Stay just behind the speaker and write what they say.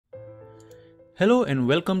Hello and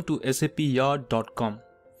welcome to sapyard.com.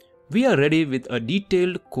 We are ready with a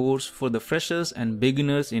detailed course for the freshers and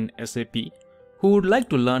beginners in SAP who would like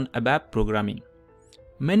to learn ABAP programming.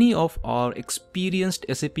 Many of our experienced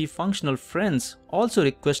SAP functional friends also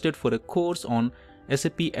requested for a course on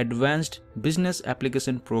SAP Advanced Business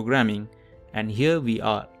Application Programming, and here we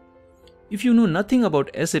are. If you know nothing about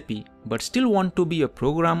SAP but still want to be a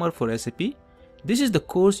programmer for SAP, this is the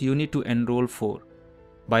course you need to enroll for.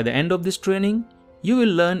 By the end of this training, you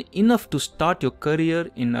will learn enough to start your career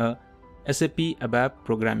in a SAP ABAP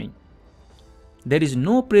programming. There is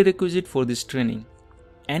no prerequisite for this training.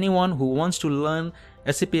 Anyone who wants to learn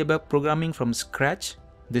SAP ABAP programming from scratch,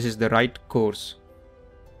 this is the right course.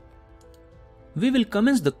 We will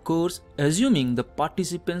commence the course assuming the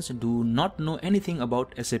participants do not know anything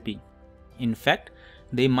about SAP. In fact,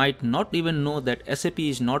 they might not even know that SAP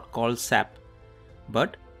is not called SAP,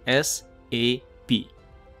 but SAP.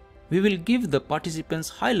 We will give the participants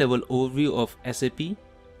high-level overview of SAP,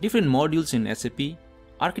 different modules in SAP,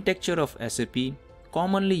 architecture of SAP,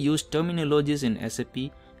 commonly used terminologies in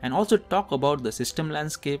SAP, and also talk about the system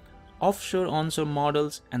landscape, offshore-onshore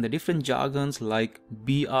models, and the different jargons like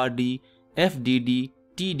BRD, FDD,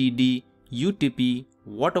 TDD, UTP,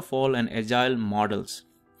 waterfall, and agile models.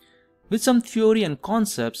 With some theory and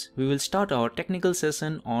concepts, we will start our technical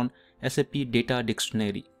session on SAP Data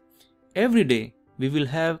Dictionary. Every day, we will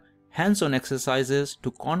have hands-on exercises to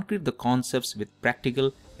concrete the concepts with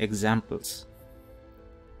practical examples.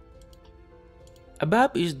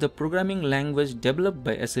 ABAP is the programming language developed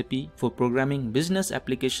by SAP for programming business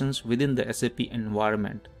applications within the SAP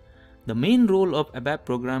environment. The main role of ABAP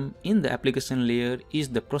program in the application layer is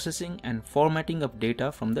the processing and formatting of data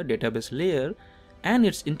from the database layer and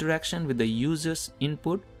its interaction with the user's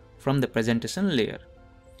input from the presentation layer.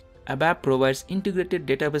 ABAP provides integrated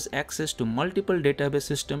database access to multiple database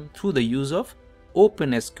systems through the use of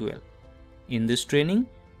OpenSQL. In this training,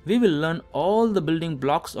 we will learn all the building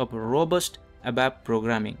blocks of robust ABAP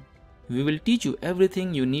programming. We will teach you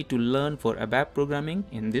everything you need to learn for ABAP programming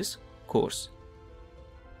in this course.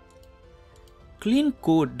 Clean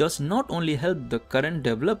code does not only help the current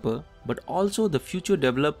developer but also the future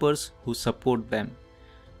developers who support them.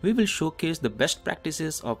 We will showcase the best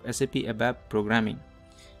practices of SAP ABAP programming.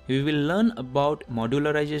 We will learn about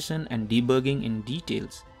modularization and debugging in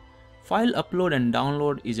details. File upload and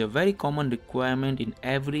download is a very common requirement in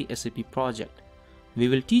every SAP project. We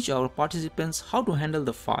will teach our participants how to handle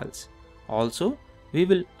the files. Also, we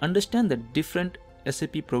will understand the different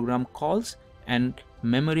SAP program calls and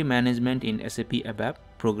memory management in SAP ABAP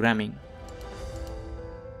programming.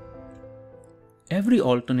 Every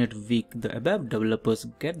alternate week, the ABAP developers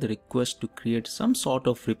get the request to create some sort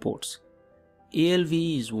of reports. ALV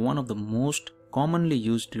is one of the most commonly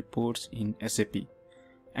used reports in SAP,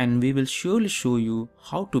 and we will surely show you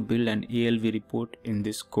how to build an ALV report in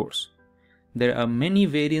this course. There are many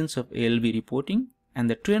variants of ALV reporting, and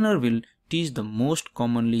the trainer will teach the most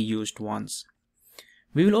commonly used ones.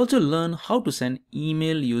 We will also learn how to send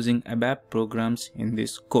email using ABAP programs in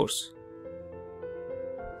this course.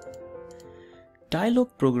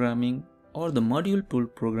 Dialog programming or the module pool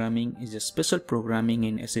programming is a special programming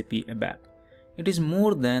in SAP ABAP. It is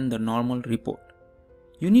more than the normal report.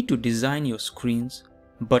 You need to design your screens,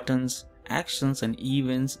 buttons, actions and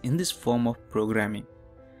events in this form of programming.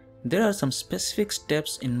 There are some specific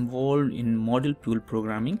steps involved in module pool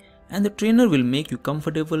programming, and the trainer will make you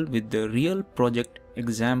comfortable with the real project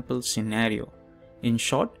example scenario. In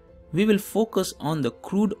short, we will focus on the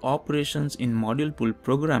CRUD operations in module pool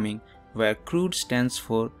programming, where CRUD stands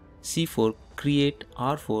for C for create,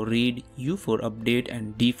 R for read, U for update,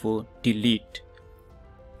 and D for delete.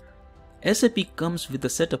 SAP comes with a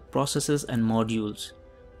set of processes and modules,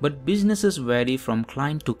 but businesses vary from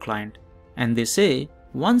client to client, and they say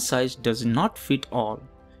one size does not fit all.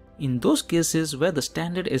 In those cases where the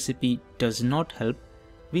standard SAP does not help,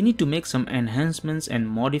 we need to make some enhancements and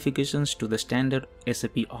modifications to the standard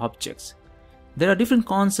SAP objects. There are different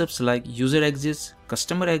concepts like user exits,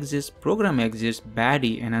 customer exits, program exits,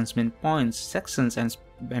 baddie, enhancement points, sections, and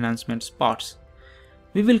enhancement spots.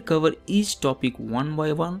 We will cover each topic one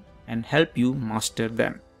by one and help you master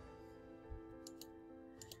them.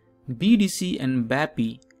 BDC and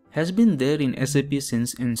BAPI has been there in SAP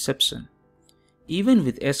since inception. Even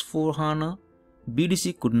with S/4HANA,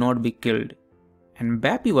 BDC could not be killed, and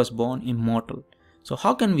BAPI was born immortal. So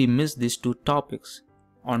how can we miss these two topics?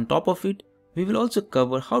 On top of it, we will also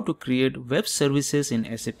cover how to create web services in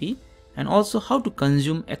SAP and also how to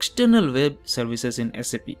consume external web services in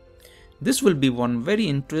SAP. This will be one very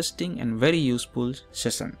interesting and very useful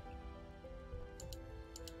session.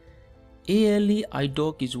 ALE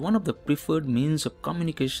IDOC is one of the preferred means of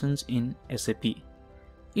communications in SAP.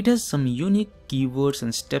 It has some unique keywords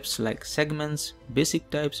and steps like segments, basic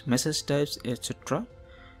types, message types, etc.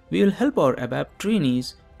 We will help our ABAP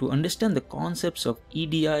trainees to understand the concepts of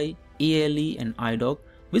EDI, ALE and IDOC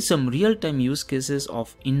with some real-time use cases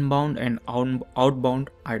of inbound and outbound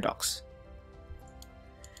IDOCs.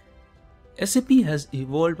 SAP has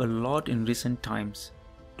evolved a lot in recent times.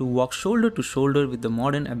 To walk shoulder to shoulder with the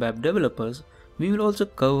modern ABAP developers, we will also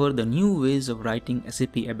cover the new ways of writing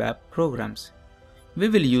SAP ABAP programs. We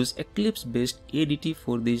will use Eclipse-based ADT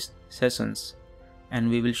for these sessions, and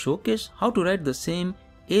we will showcase how to write the same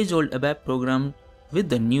age-old ABAP program with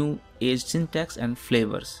the new age syntax and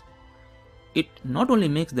flavors. It not only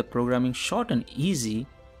makes the programming short and easy,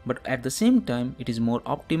 but at the same time it is more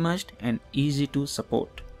optimized and easy to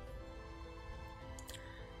support.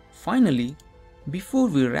 Finally, before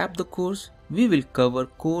we wrap the course, we will cover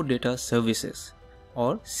Core Data Services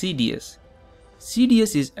or CDS.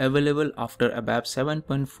 CDS is available after ABAP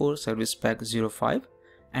 7.4 Service Pack 05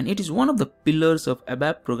 and it is one of the pillars of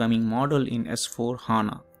ABAP programming model in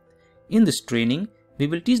S/4HANA. In this training, we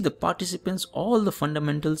will teach the participants all the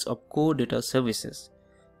fundamentals of Core Data Services.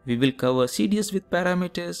 We will cover CDS with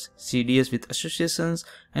parameters, CDS with associations,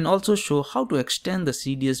 and also show how to extend the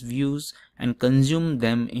CDS views and consume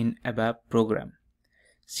them in ABAP program.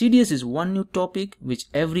 CDS is one new topic which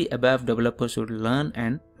every ABAP developer should learn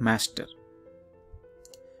and master.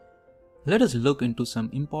 Let us look into some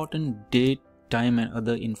important date, time and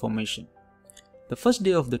other information. The first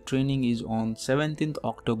day of the training is on 17th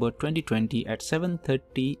October 2020 at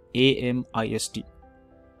 7:30 AM IST.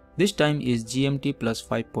 This time is GMT plus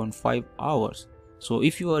 5.5 hours. So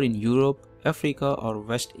if you are in Europe, Africa or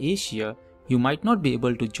West Asia, you might not be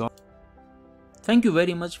able to join. Thank you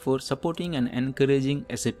very much for supporting and encouraging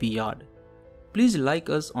SAP Yard. Please like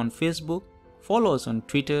us on Facebook, follow us on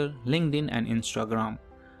Twitter, LinkedIn and Instagram.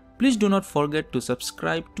 Please do not forget to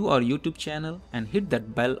subscribe to our YouTube channel and hit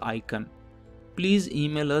that bell icon. Please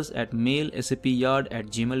email us at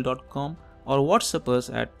mailsapyard@gmail.com or WhatsApp us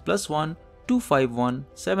at +1 251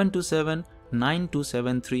 727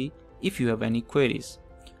 9273 if you have any queries.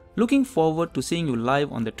 Looking forward to seeing you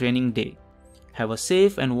live on the training day. Have a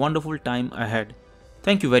safe and wonderful time ahead.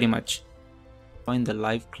 Thank you very much. Join the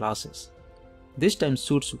live classes. This time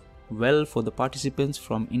suits well for the participants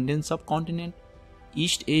from Indian subcontinent,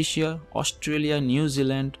 East Asia, Australia, New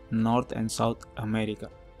Zealand, North and South America.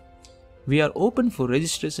 We are open for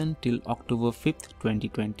registration till October 5th,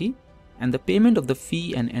 2020 and the payment of the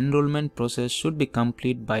fee and enrollment process should be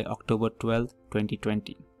complete by October 12th,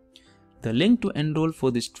 2020. The link to enroll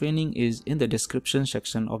for this training is in the description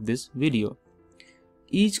section of this video.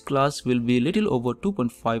 Each class will be little over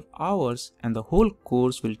 2.5 hours and the whole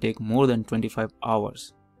course will take more than 25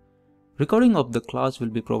 hours. Recording of the class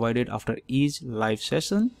will be provided after each live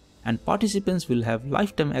session and participants will have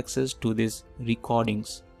lifetime access to these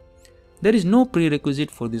recordings. There is no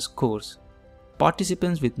prerequisite for this course.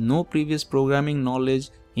 Participants with no previous programming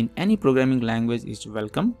knowledge in any programming language is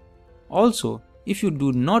welcome. Also, if you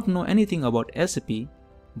do not know anything about SAP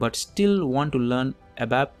but still want to learn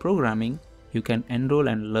ABAP programming, you can enroll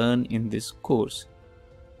and learn in this course.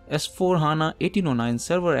 S/4HANA 1809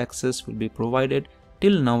 Server Access will be provided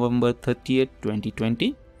till November 30th,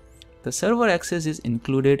 2020. The server access is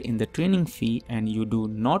included in the training fee and you do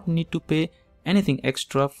not need to pay anything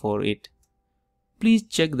extra for it. Please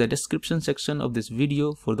check the description section of this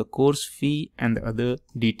video for the course fee and the other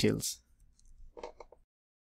details.